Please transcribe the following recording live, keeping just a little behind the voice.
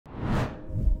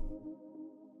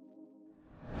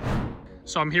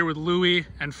So I'm here with Louis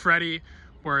and Freddie.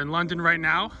 We're in London right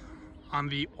now on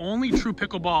the only true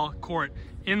pickleball court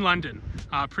in London.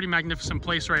 Pretty magnificent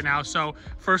place right now. So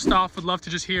first off, would love to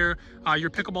just hear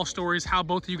your pickleball stories, how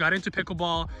both of you got into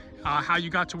pickleball, how you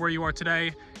got to where you are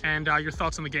today, and your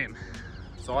thoughts on the game.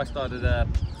 So I started a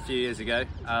few years ago.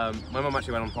 My mum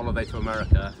actually went on holiday to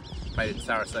America, played in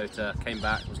Sarasota, came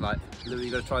back, was like, Louis,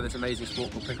 you got to try this amazing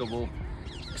sport called pickleball.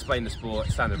 Explained the sport,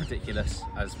 it sounded ridiculous,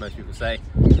 as most people say.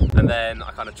 And then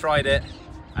I kind of tried it,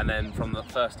 and then from the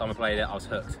first time I played it, I was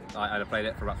hooked. I played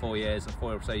it for about 4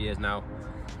 or so years now.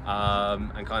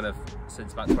 And kind of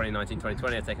since about 2019,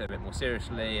 2020, I've taken it a bit more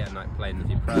seriously, and I played in a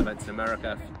few pro events in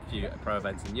America, a few pro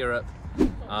events in Europe.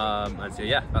 And so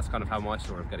yeah, that's kind of how my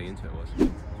story of getting into it was.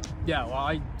 Yeah, well,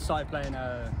 I started playing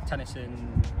tennis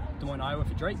in Des Moines, Iowa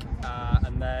for Drake,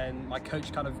 and then my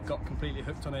coach kind of got completely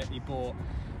hooked on it. He bought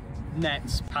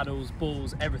nets, paddles,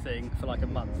 balls, everything for like a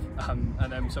month, and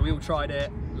then so we all tried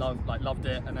it, loved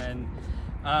it, and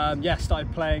then yeah, started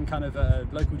playing kind of a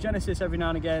local Genesis every now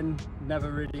and again.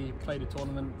 Never really played a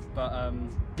tournament, but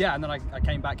yeah, and then I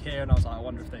came back here and I was like, I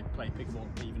wonder if they play pickleball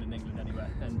even in England anywhere,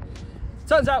 and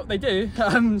turns out they do.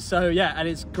 So yeah, and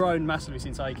it's grown massively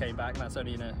since I came back, and that's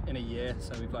only in a year.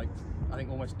 So we've I think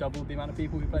almost doubled the amount of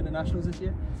people who played the Nationals this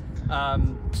year.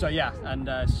 So yeah, and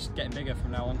it's just getting bigger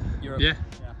from now on. Europe. Yeah.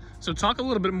 So talk a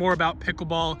little bit more about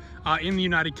pickleball in the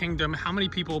United Kingdom. How many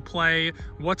people play?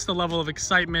 What's the level of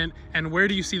excitement? And where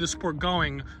do you see the sport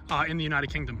going in the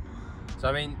United Kingdom? So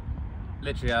I mean,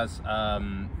 literally as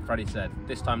Freddie said,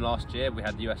 this time last year we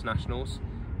had the UK Nationals,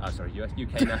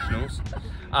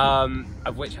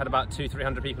 of which had about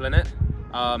 200-300 people in it.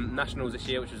 Nationals this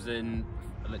year, which was in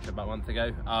literally about a month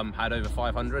ago, had over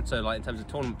 500. So like in terms of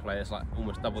tournament players, like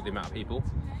almost double the amount of people.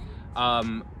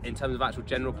 In terms of actual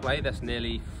general play, there's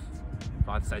nearly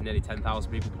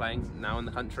 10,000 people playing now in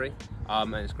the country,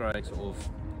 and it's growing sort of,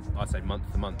 I'd say, month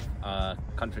to month.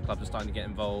 Country clubs are starting to get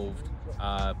involved,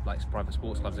 like private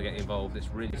sports clubs are getting involved. It's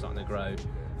really starting to grow.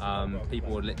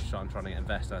 People are literally trying to get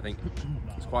invested. I think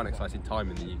it's quite an exciting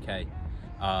time in the UK,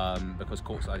 because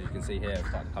courts, as you can see here, are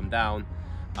starting to come down.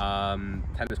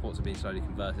 Tennis courts are being slowly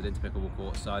converted into pickleball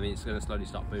courts, so I mean it's going to slowly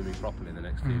start booming properly in the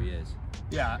next few years.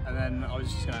 Yeah, and then I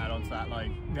was just going to add on to that,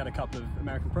 like we had a couple of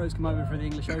American pros come over for the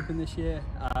English Open this year.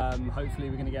 Hopefully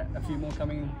we're going to get a few more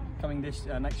coming this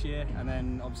next year, and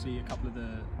then obviously a couple of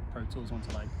the pro tours want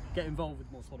to get involved with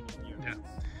more tournaments in Europe.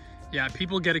 Yeah,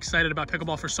 people get excited about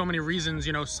pickleball for so many reasons.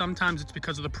 You know, sometimes it's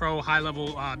because of the pro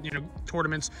high-level,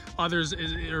 tournaments. Others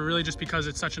are really just because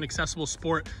it's such an accessible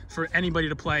sport for anybody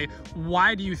to play.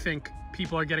 Why do you think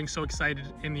people are getting so excited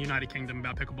in the United Kingdom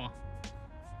about pickleball?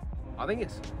 I think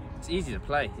it's easy to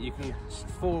play. You can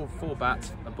four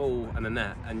bats, a ball, and a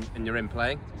net, and you're in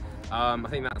playing. I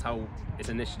think that's how it's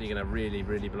initially going to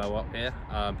really blow up here.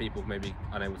 People maybe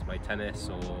unable to play tennis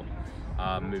or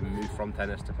move from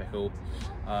tennis to pickle,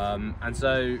 and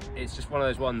so it's just one of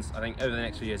those ones. I think over the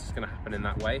next few years it's going to happen in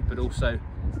that way, but also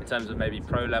in terms of maybe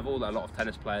pro level, a lot of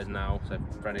tennis players now, so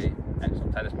Freddie,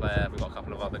 ex-top tennis player, we've got a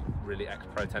couple of other really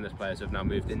ex-pro tennis players who have now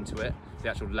moved into it. The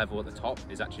actual level at the top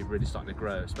is actually really starting to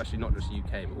grow, especially not just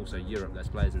UK but also Europe. There's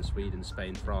players in Sweden,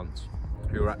 Spain, France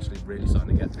who are actually really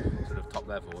starting to get to sort of top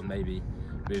level and maybe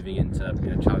moving into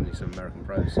challenging some American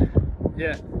pros.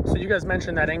 Yeah, so you guys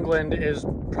mentioned that England is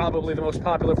probably the most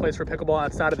popular place for pickleball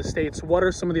outside of the States. What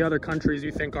are some of the other countries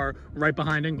you think are right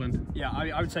behind England? Yeah,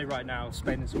 I would say right now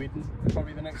Spain and Sweden are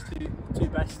probably the next two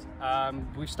best.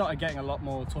 We've started getting a lot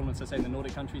more tournaments, I'd say, in the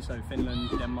Nordic countries, so Finland,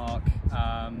 Denmark,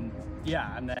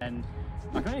 yeah, and then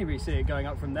I can only really see it going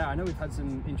up from there. I know we've had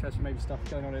some interest from maybe stuff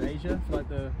going on in Asia for like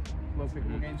the World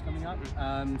Pickleball Games coming up.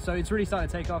 So it's really starting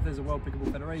to take off. There's a World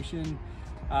Pickleball Federation.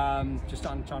 Just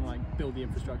trying to build the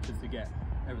infrastructure to get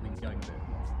everything going a bit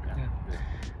more.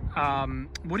 Yeah.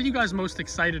 What are you guys most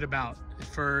excited about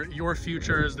for your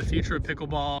futures, the future of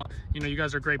pickleball? You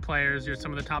guys are great players. You're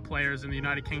some of the top players in the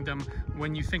United Kingdom.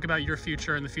 When you think about your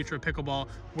future and the future of pickleball,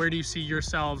 where do you see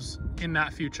yourselves in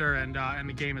that future and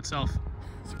the game itself?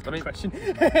 I mean, question. So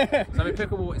I mean,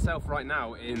 pickleball itself right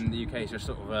now in the UK is just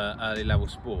sort of an early level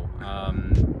sport.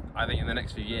 I think in the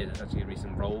next few years there's actually going to be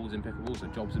some roles in pickleball, so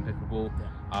jobs in pickleball.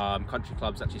 Country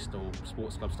clubs actually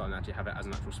sports clubs starting to actually have it as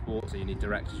an actual sport, so you need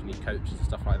directors, you need coaches and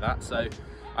stuff like that. So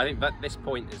I think that this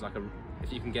point is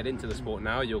if you can get into the sport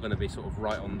now, you're going to be sort of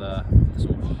right on the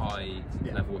sort of high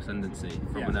level ascendancy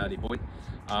from an early point,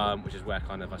 which is where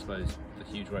kind of, I suppose, the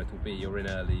huge growth will be. You're in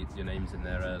early, your name's in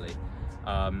there early.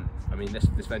 I mean,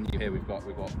 this venue here, we've got 2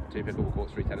 pickleball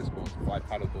courts, 3 tennis courts, 5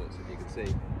 paddle courts, if you can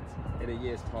see. In a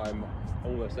year's time,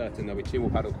 almost certain there'll be 2 more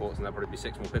paddle courts and there'll probably be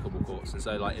 6 more pickleball courts. And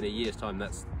so, like, in a year's time,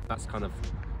 that's kind of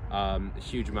a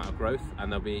huge amount of growth,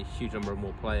 and there'll be a huge number of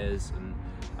more players, and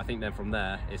I think then from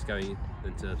there it's going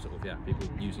into sort of people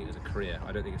using it as a career.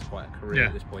 I don't think it's quite a career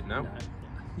at this point now.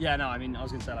 Yeah, no, I mean, I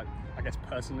was going to say, like, I guess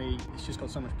personally, it's just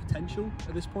got so much potential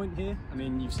at this point here. I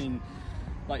mean, you've seen,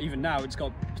 like, even now, it's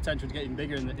got potential to get even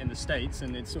bigger in the States,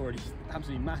 and it's already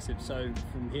absolutely massive. So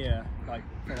from here, like,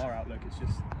 from our outlook, it's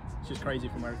just crazy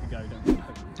from where it could go. Don't you?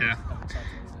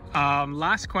 Yeah.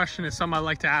 Last question is something I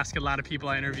like to ask a lot of people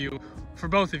I interview. For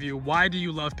both of you, why do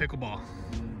you love pickleball?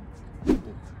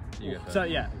 So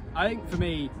yeah, I think for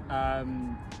me, I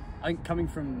think coming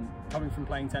from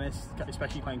playing tennis,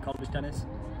 especially playing college tennis,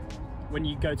 when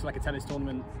you go to like a tennis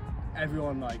tournament,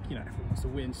 everyone everyone wants to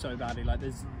win so badly. Like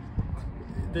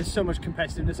there's so much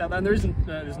competitiveness out there, and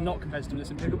there's not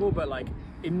competitiveness in pickleball, but like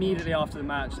immediately after the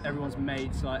match, everyone's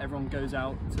mates. Like everyone goes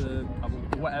out to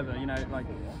whatever, like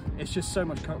it's just so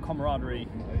much camaraderie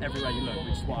everywhere you look,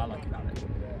 which is what I like about it.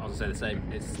 I was gonna say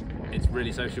the same. It's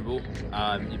really sociable.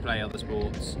 You play other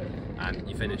sports and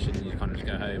you finish and you kind of just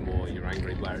go home or you're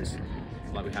angry. Whereas,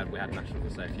 like we had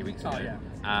nationals a few weeks ago,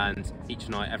 and each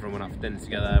night everyone went out for dinner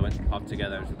together, went to the pub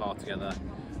together, went to the bar together.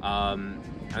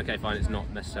 Okay, fine. It's not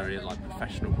necessarily at like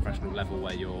professional level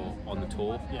where you're on the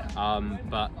tour.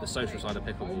 But the social side of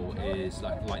pickleball is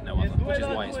like no other, which is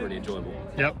why it's really enjoyable.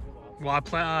 Yep.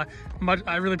 Well,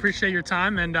 I really appreciate your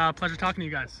time and pleasure talking to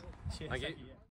you guys. Cheers. Thank you.